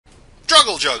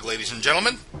Druggle-Jug, ladies and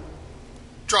gentlemen.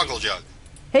 Druggle-Jug.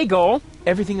 Hey, Goal.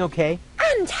 Everything okay?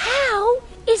 And how?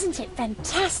 Isn't it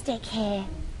fantastic here?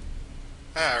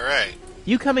 Alright.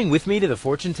 You coming with me to the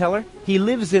fortune teller? He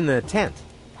lives in the tent.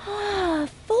 Ah,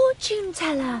 fortune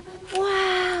teller.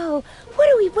 Wow. What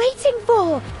are we waiting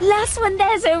for? Last one,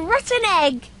 there's a rotten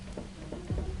egg.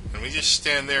 And we just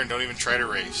stand there and don't even try to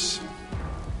race.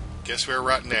 Guess we're a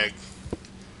rotten egg.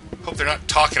 Hope they're not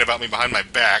talking about me behind my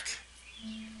back.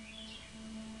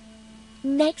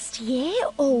 Next year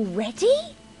already?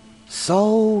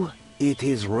 So it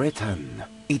is written.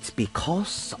 It's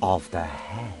because of the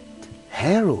head.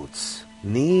 Heralds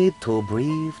need to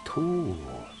breathe too.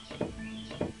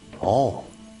 Oh,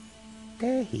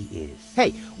 there he is.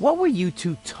 Hey, what were you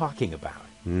two talking about?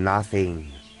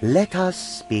 Nothing. Let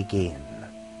us begin.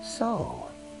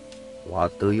 So,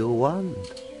 what do you want?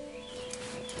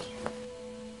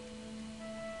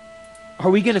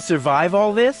 Are we gonna survive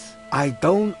all this? I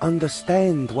don't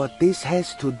understand what this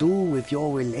has to do with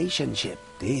your relationship.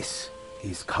 This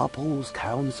is couples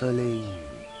counseling.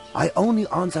 I only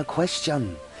answer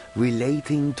questions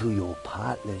relating to your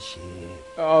partnership.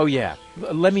 Oh, yeah.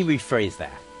 Let me rephrase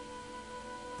that.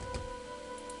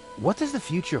 What does the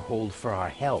future hold for our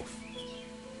health?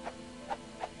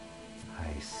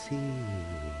 I see.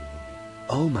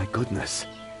 Oh my goodness.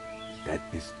 That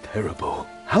is terrible.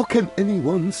 How can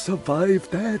anyone survive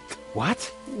that? What?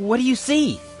 What do you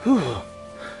see?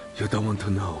 You don't want to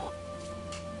know.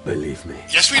 Believe me.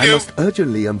 Yes, we I do. must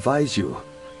urgently advise you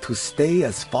to stay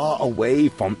as far away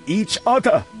from each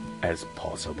other as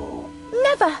possible.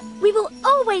 Never. We will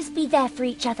always be there for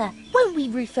each other, won't we,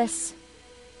 Rufus?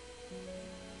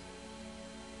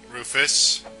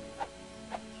 Rufus.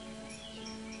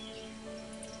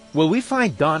 Will we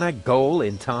find Donna Goal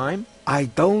in time? I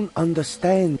don't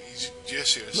understand.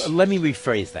 Yes. Let me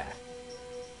rephrase that.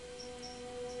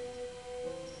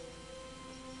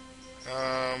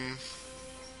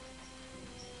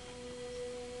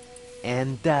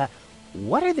 And,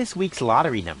 what are this week's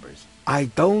lottery numbers? I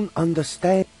don't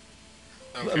understand.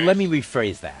 Okay. Let me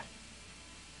rephrase that.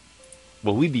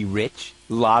 Will we be rich?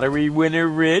 Lottery winner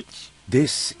rich?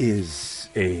 This is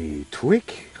a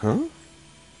trick, huh?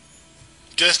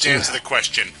 Just answer the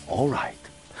question. All right.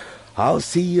 I'll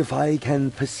see if I can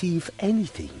perceive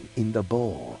anything in the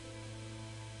ball.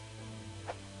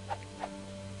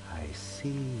 I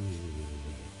see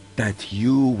that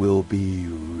you will be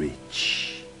rich.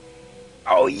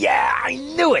 Oh, yeah, I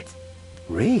knew it!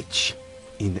 Rich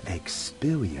in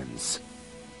experience.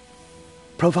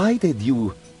 Provided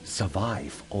you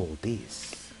survive all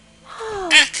this. Oh,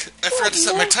 Eck! I forgot to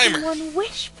set my timer. What can one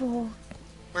wish for?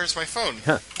 Where's my phone?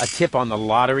 A tip on the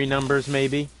lottery numbers,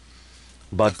 maybe?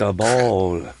 But the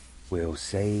ball will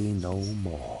say no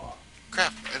more.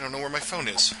 Crap, I don't know where my phone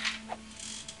is.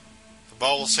 The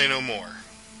ball will say no more.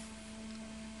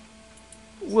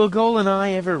 Will Goal and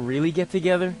I ever really get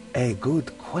together? A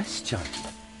good question.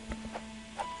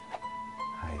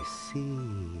 I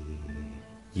see.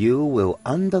 You will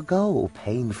undergo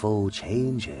painful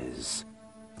changes.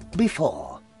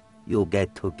 Before you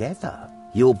get together,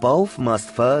 you both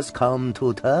must first come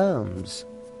to terms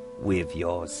with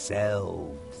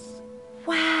yourselves.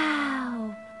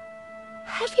 Wow.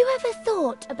 Have you ever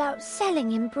thought about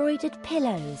selling embroidered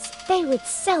pillows? They would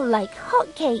sell like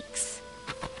hotcakes.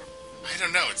 I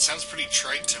don't know, it sounds pretty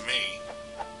trite to me.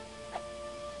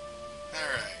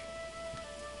 Alright.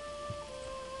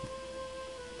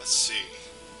 Let's see.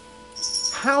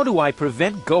 How do I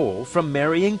prevent Goal from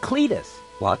marrying Cletus?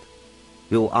 What?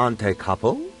 You aren't a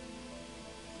couple?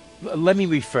 Let me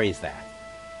rephrase that.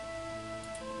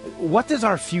 What does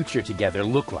our future together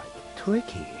look like?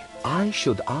 Tricky. I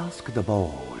should ask the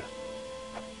ball.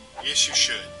 Yes, you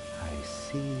should. I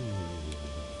see.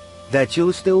 That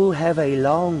you still have a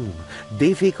long,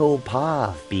 difficult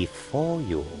path before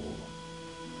you.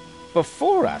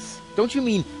 Before us? Don't you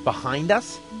mean behind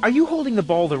us? Are you holding the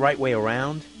ball the right way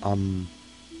around?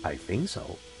 I think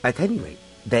so. At any rate,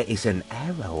 there is an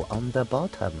arrow on the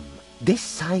bottom. This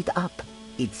side up,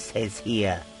 it says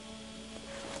here.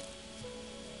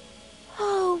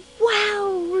 Oh,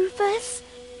 wow, Rufus.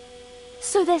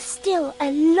 So there's still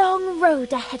a long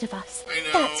road ahead of us. I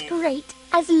know. That's great,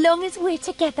 as long as we're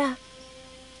together.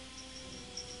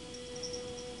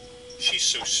 She's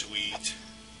so sweet.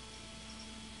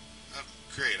 Oh,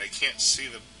 great, I can't see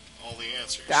all the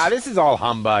answers. This is all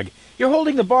humbug. You're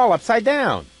holding the ball upside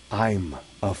down. I'm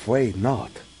afraid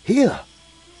not. Here,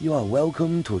 you are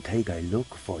welcome to take a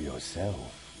look for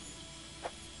yourself.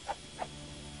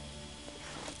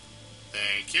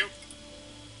 Thank you.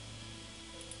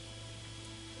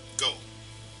 Go.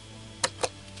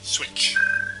 Switch.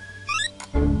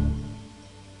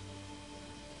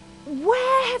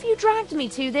 have you dragged me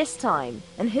to this time?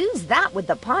 And who's that with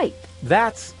the pipe?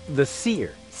 That's the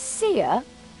seer. Seer?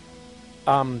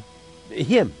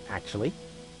 Him, actually.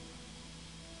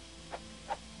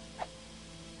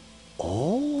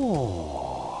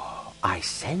 Oh, I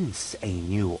sense a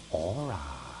new aura.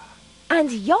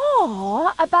 And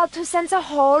you're about to sense a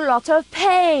whole lot of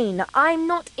pain. I'm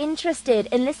not interested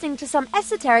in listening to some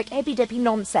esoteric hippy-dippy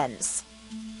nonsense.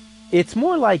 It's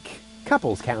more like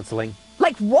couples counseling.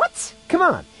 Like what? Come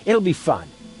on, it'll be fun.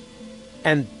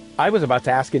 And I was about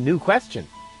to ask a new question.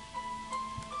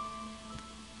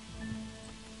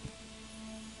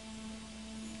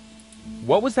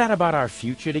 What was that about our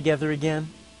future together again?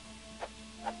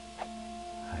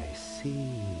 I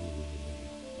see.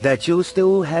 That you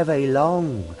still have a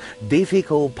long,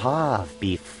 difficult path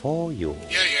before you.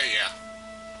 Yeah.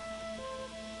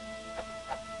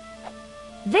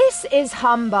 This is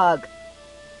humbug.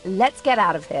 Let's get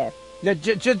out of here. Now,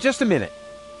 just a minute.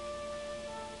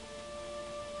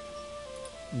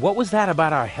 What was that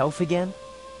about our health again?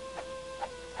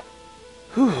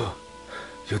 You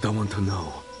don't want to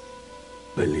know.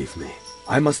 Believe me,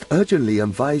 I must urgently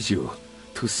advise you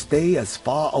to stay as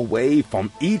far away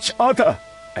from each other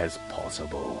as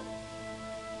possible.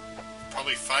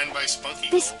 Probably fine by Spunky.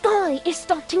 This guy is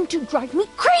starting to drive me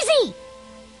crazy!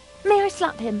 May I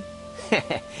slap him?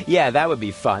 Yeah, that would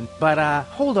be fun. But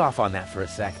hold off on that for a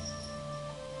sec.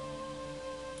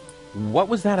 What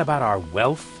was that about our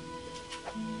wealth?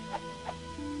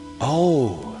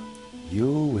 Oh, you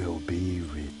will be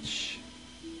rich.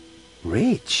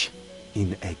 Rich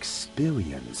in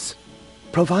experience,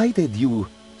 provided you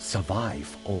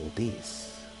survive all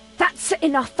this. That's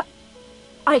enough.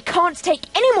 I can't take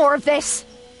any more of this.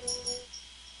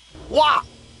 What?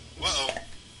 Uh-oh.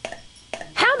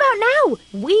 How about now?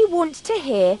 We want to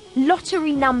hear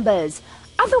lottery numbers.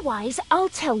 Otherwise, I'll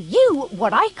tell you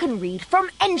what I can read from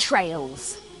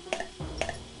entrails.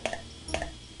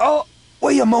 Oh,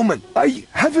 wait a moment. I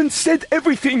haven't said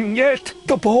everything yet.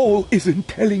 The ball isn't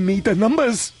telling me the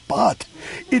numbers, but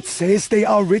it says they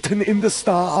are written in the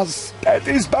stars. That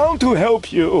is bound to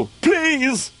help you.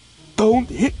 Please, don't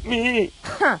hit me.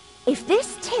 Huh. If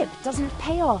this tip doesn't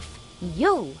pay off,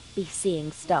 you'll be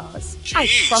seeing stars. I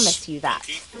Jeez, promise you that.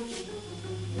 Spunky.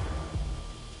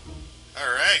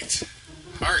 All right.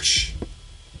 Harsh.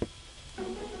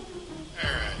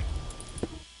 Alright.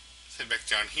 Let's head back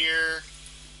down here.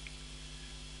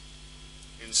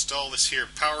 Install this here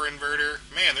power inverter.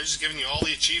 Man, they're just giving you all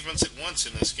the achievements at once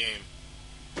in this game.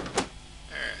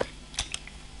 Alright.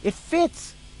 It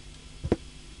fits.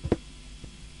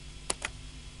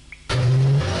 There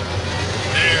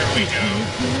we go.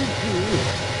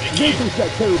 Where does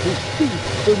that terrible stink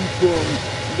come from?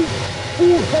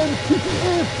 All hands to the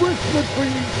air freshener,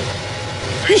 please!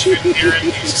 In case you didn't hear it,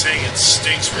 he's saying it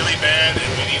stinks really bad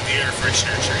and we need the air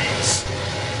freshener trees.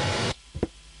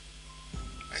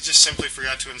 I just simply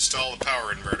forgot to install the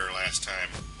power inverter last time.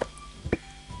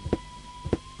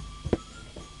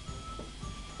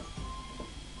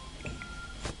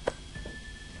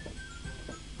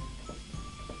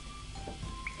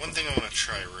 One thing I want to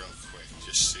try real quick,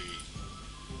 just see.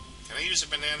 Can I use a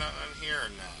banana on here or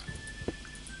not?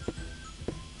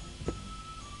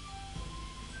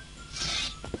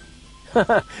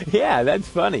 Yeah, that's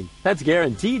funny. That's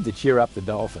guaranteed to cheer up the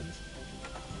dolphins.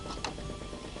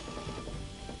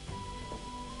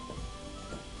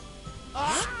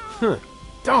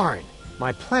 Darn.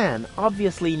 My plan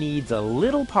obviously needs a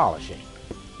little polishing.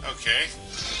 Okay.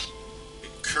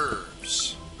 It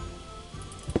curves.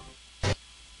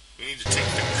 We need to take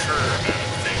the curve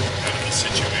out of the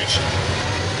situation.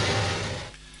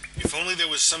 If only there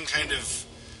was some kind of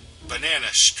banana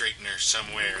straightener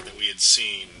somewhere that we had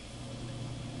seen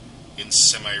in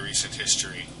semi-recent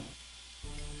history.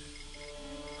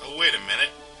 Oh, wait a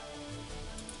minute.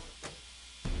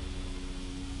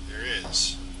 There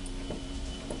is.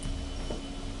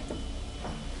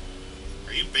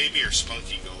 Are you Baby or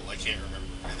Spunky Gold? I can't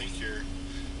remember. I think you're...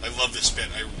 I love this bit.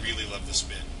 I really love this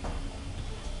bit.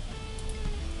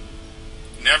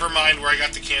 Never mind where I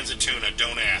got the cans of tuna.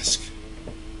 Don't ask.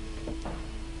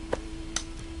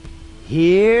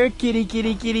 Here, kitty,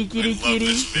 kitty, kitty, kitty, I love kitty.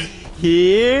 this bit.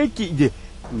 Here,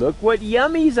 look what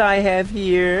yummies I have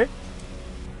here.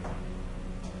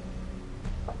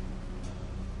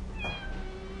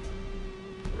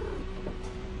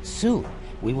 Soon,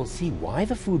 we will see why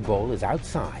the food bowl is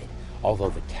outside,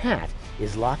 although the cat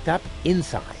is locked up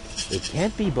inside. It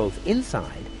can't be both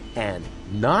inside and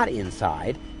not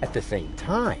inside at the same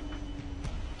time.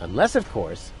 Unless, of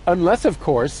course,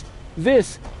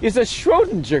 this is a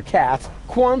Schrodinger cat.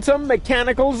 Quantum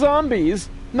mechanical zombies.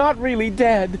 Not really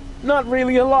dead, not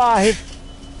really alive.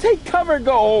 Take cover,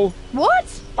 Goal!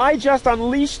 What? I just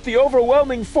unleashed the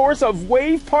overwhelming force of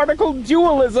wave particle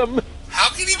dualism! How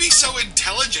can he be so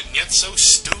intelligent and yet so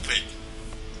stupid?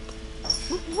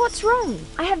 What's wrong?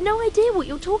 I have no idea what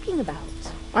you're talking about.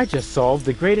 I just solved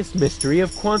the greatest mystery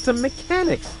of quantum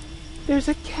mechanics. There's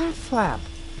a cat flap.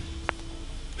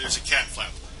 There's a cat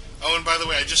flap. Oh, and by the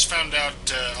way, I just found out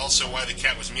also why the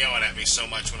cat was meowing at me so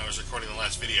much when I was recording the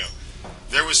last video.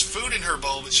 There was food in her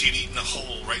bowl, but she had eaten a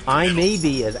hole right in the middle. I may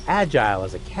be as agile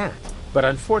as a cat, but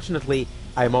unfortunately,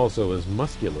 I'm also as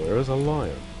muscular as a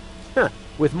lion. Huh,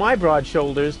 with my broad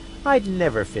shoulders, I'd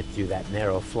never fit through that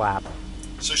narrow flap.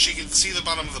 So she could see the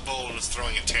bottom of the bowl and was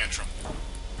throwing a tantrum.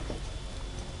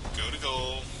 Go to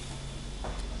goal.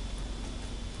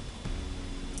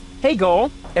 Hey,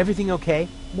 Goal, everything okay?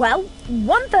 Well,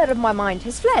 1/3 of my mind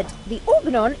has fled. The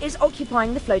Organon is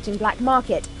occupying the floating black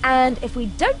market, and if we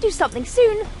don't do something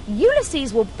soon,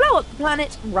 Ulysses will blow up the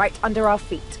planet right under our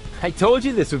feet. I told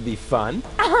you this would be fun.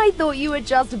 I thought you were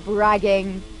just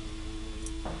bragging.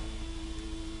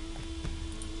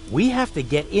 We have to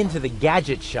get into the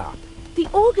gadget shop. The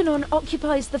Organon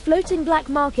occupies the floating black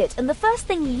market, and the first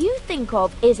thing you think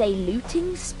of is a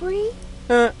looting spree?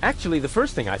 Actually, the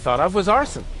first thing I thought of was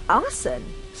arson. Arson?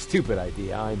 Stupid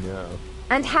idea, I know.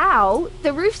 And how?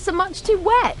 The roofs are much too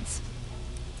wet.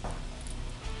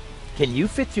 Can you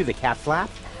fit through the cat flap?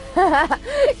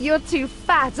 You're too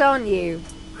fat, aren't you?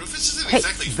 Rufus isn't Hey,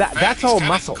 exactly fat. that's He's all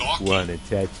kinda muscle. gawky. Wanna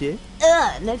touch it?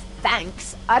 No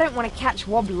thanks. I don't want to catch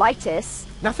woblitis.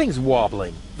 Nothing's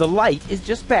wobbling. The light is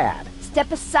just bad.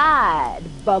 Step aside,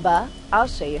 Bubba. I'll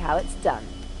show you how it's done.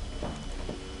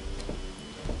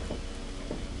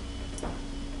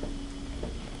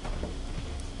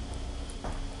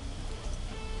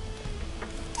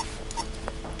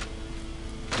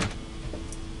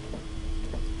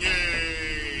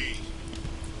 Yay!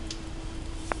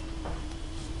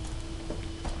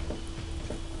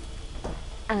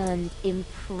 And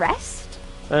impressed?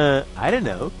 I don't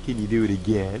know. Can you do it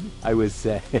again? I was,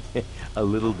 a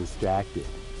little distracted.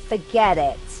 Forget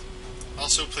it.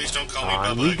 Also, please don't call me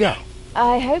On Bubba we go. again.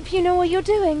 I hope you know what you're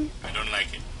doing. I don't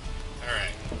like it.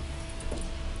 Alright.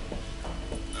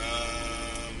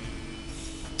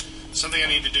 Something I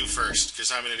need to do first,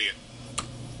 because I'm an idiot.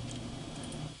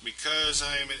 Because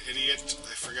I am an idiot,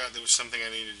 I forgot there was something I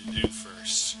needed to do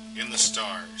first. In the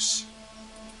stars.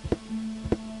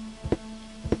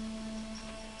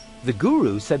 The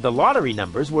guru said the lottery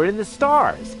numbers were in the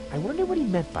stars. I wonder what he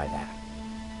meant by that.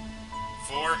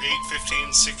 4, 8,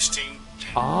 15, 16,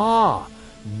 10. Ah,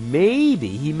 maybe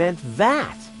he meant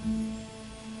that.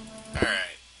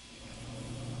 Alright.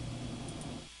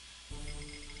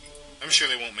 I'm sure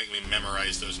they won't make me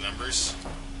memorize those numbers.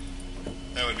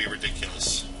 That would be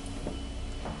ridiculous.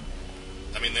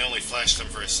 I mean, they only flashed them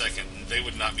for a second, and they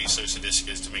would not be so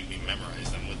sadistic as to make me memorize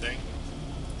them, would they?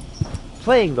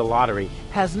 Playing the lottery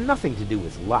has nothing to do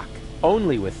with luck,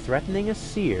 only with threatening a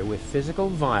seer with physical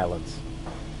violence.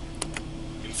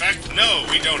 In fact, no,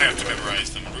 we don't have to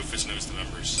memorize them. Rufus knows the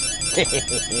numbers.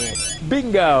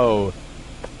 Bingo!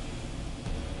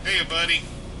 Hey, buddy.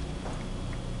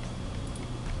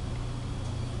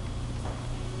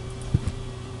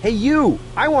 Hey, you!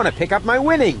 I want to pick up my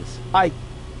winnings!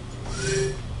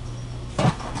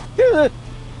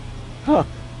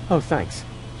 Oh, thanks.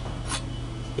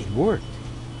 It worked.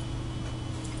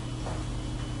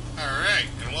 Alright,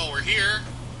 and while we're here...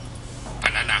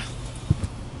 Banana.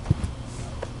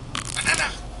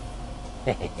 Banana.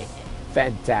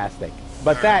 Fantastic.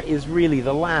 But that is really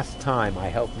the last time I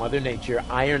help Mother Nature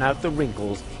iron out the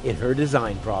wrinkles in her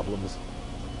design problems.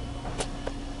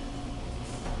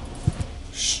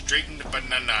 Straightened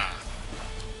banana.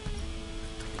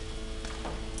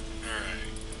 Alright.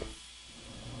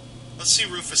 Let's see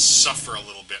Rufus suffer a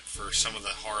little bit for some of the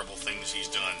horrible things he's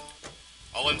done.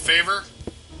 All in favor?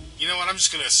 You know what, I'm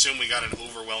just going to assume we got an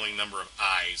overwhelming number of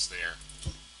ayes there.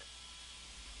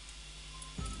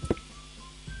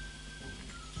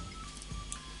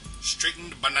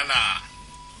 Straightened banana.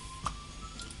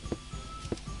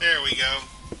 There we go.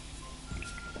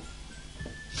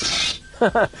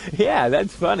 Yeah,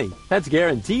 that's funny. That's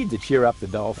guaranteed to cheer up the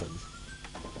dolphins.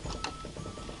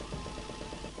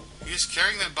 You just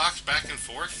carrying that box back and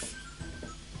forth?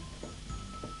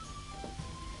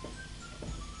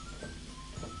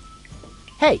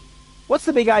 Hey, what's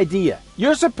the big idea?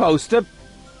 You're supposed to...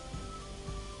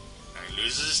 He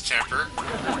loses his temper.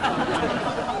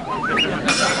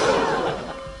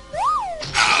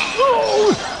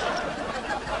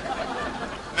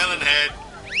 Melonhead.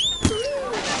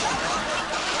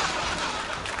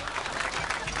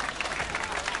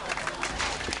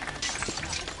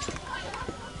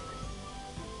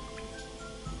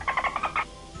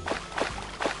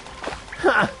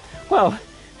 Well,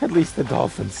 at least the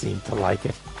dolphins seem to like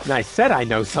it. And I said I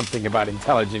know something about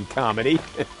intelligent comedy.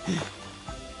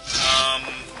 No.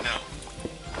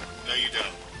 No, you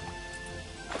don't.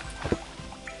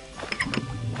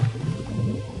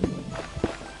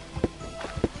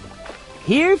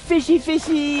 Here, fishy,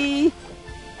 fishy!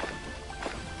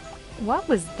 What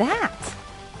was that?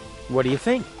 What do you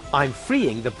think? I'm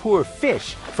freeing the poor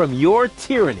fish from your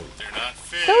tyranny. They're not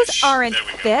fish. Those aren't There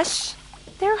we go. fish.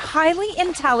 They're highly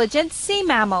intelligent sea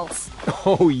mammals.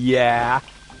 Oh, yeah.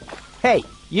 Hey,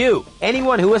 you,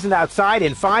 anyone who isn't outside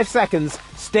in 5 seconds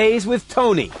stays with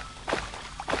Tony.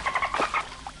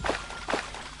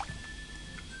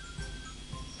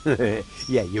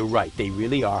 Yeah, you're right. They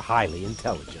really are highly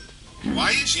intelligent.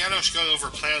 Why is Janos going over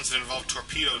plans that involve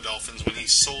torpedo dolphins when he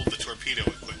sold the torpedo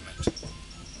equipment?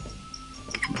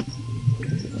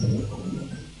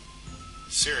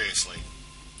 Seriously.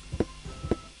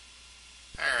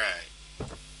 Alright.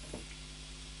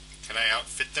 Can I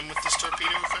outfit them with this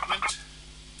torpedo equipment?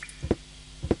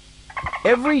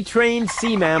 Every trained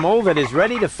sea mammal that is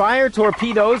ready to fire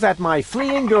torpedoes at my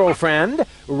fleeing girlfriend,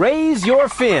 raise your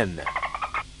fin.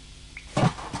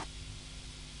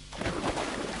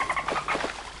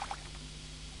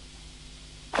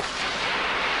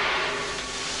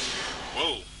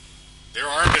 Whoa. They're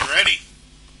armed and ready.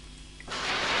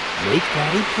 Make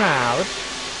Daddy proud.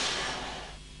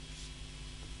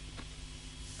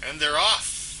 And they're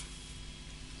off.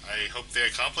 I hope they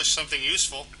accomplished something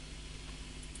useful.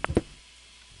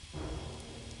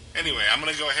 Anyway, I'm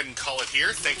going to go ahead and call it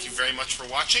here. Thank you very much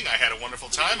for watching. I had a wonderful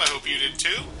time. I hope you did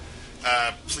too.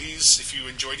 Please, if you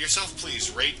enjoyed yourself,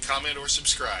 please rate, comment, or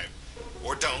subscribe.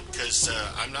 Or don't, because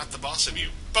I'm not the boss of you.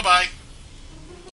 Bye-bye.